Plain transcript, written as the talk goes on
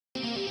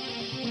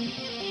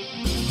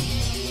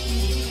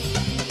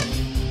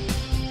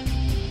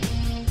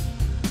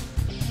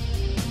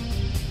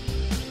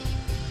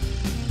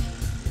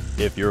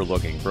If you're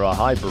looking for a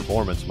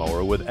high-performance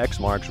mower with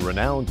Exmark's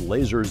renowned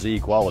Lazer Z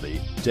quality,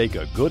 take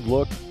a good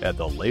look at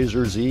the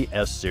Lazer Z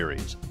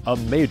S-Series, a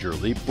major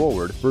leap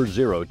forward for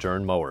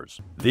zero-turn mowers.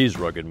 These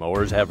rugged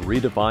mowers have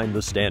redefined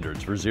the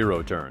standards for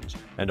zero turns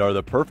and are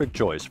the perfect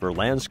choice for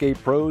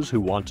landscape pros who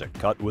want to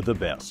cut with the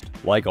best.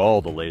 Like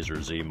all the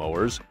Lazer Z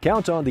mowers,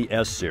 count on the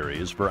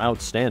S-Series for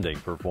outstanding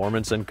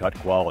performance and cut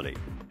quality.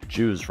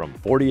 Choose from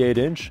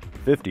 48-inch,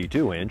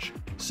 52-inch,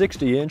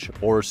 60-inch,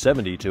 or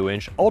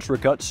 72-inch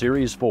UltraCut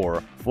Series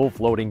 4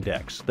 full-floating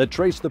decks that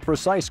trace the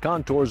precise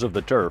contours of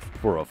the turf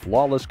for a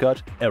flawless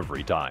cut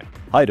every time.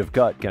 Height of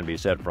cut can be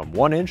set from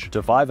 1 inch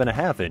to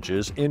 5.5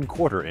 inches in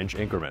quarter-inch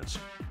increments.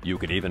 You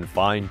can even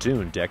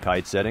fine-tune deck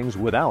height settings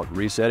without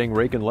resetting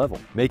rake and level,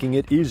 making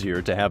it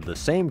easier to have the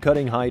same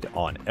cutting height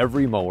on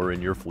every mower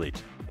in your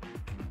fleet.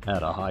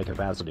 Add a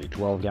high-capacity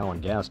 12-gallon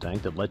gas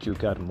tank that lets you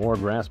cut more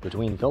grass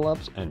between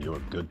fill-ups and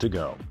you're good to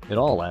go. It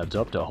all adds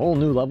up to whole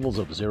new levels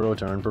of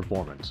zero-turn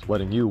performance,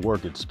 letting you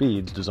work at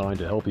speeds designed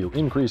to help you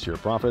increase your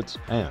profits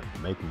and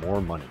make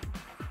more money.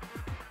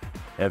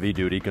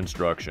 Heavy-duty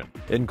construction,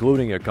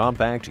 including a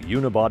compact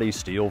unibody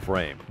steel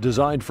frame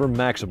designed for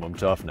maximum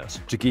toughness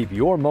to keep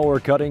your mower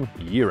cutting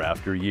year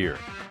after year.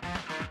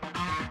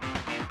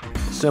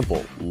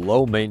 Simple,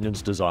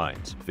 low-maintenance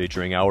designs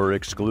featuring our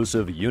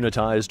exclusive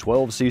unitized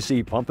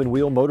 12cc pump and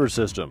wheel motor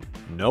system.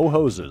 No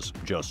hoses,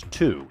 just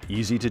 2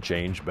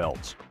 easy-to-change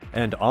belts.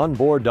 And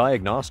onboard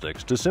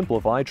diagnostics to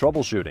simplify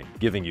troubleshooting,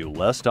 giving you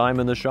less time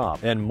in the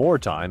shop and more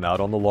time out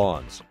on the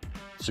lawns.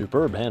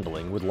 Superb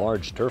handling with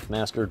large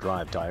Turfmaster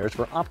drive tires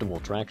for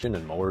optimal traction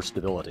and mower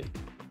stability.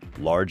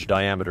 Large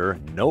diameter,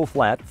 no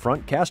flat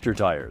front caster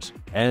tires,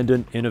 and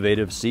an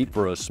innovative seat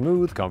for a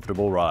smooth,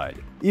 comfortable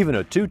ride. Even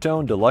a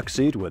two-tone deluxe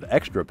seat with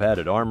extra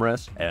padded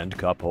armrests and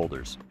cup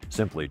holders.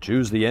 Simply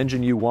choose the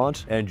engine you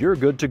want and you're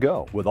good to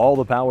go with all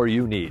the power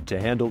you need to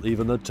handle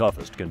even the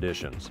toughest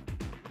conditions.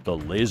 The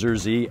Lazer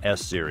Z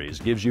S-Series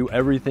gives you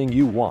everything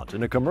you want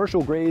in a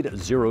commercial-grade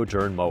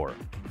zero-turn mower.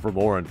 For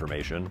more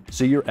information,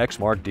 see your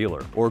Exmark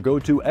dealer or go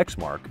to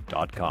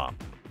exmark.com.